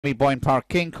BOYNEPARK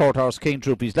KING, COURTHOUSE KING,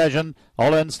 DROOPYS LEGEND.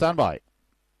 All in, stand by.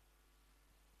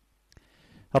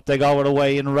 Up they go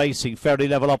away in racing, fairly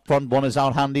level up front. One is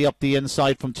out handy up the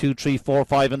inside from 2, 3, 4,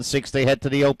 5 and 6. They head to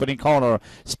the opening corner,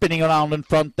 spinning around in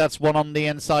front. That's one on the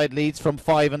inside, leads from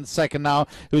 5 and second now,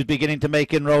 who's beginning to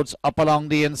make inroads up along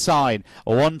the inside.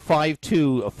 1, 5,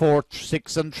 2, 4,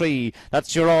 6 and 3.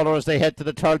 That's your order as they head to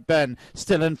the third bend.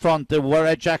 Still in front, the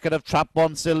Wear Jacket of Trap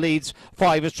 1 still leads.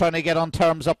 5 is trying to get on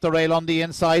terms up the rail on the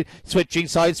inside, switching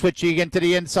side, switching into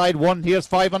the inside. 1, here's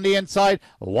 5 on the inside.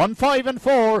 1, 5 and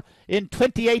 4 in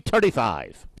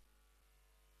 28.35.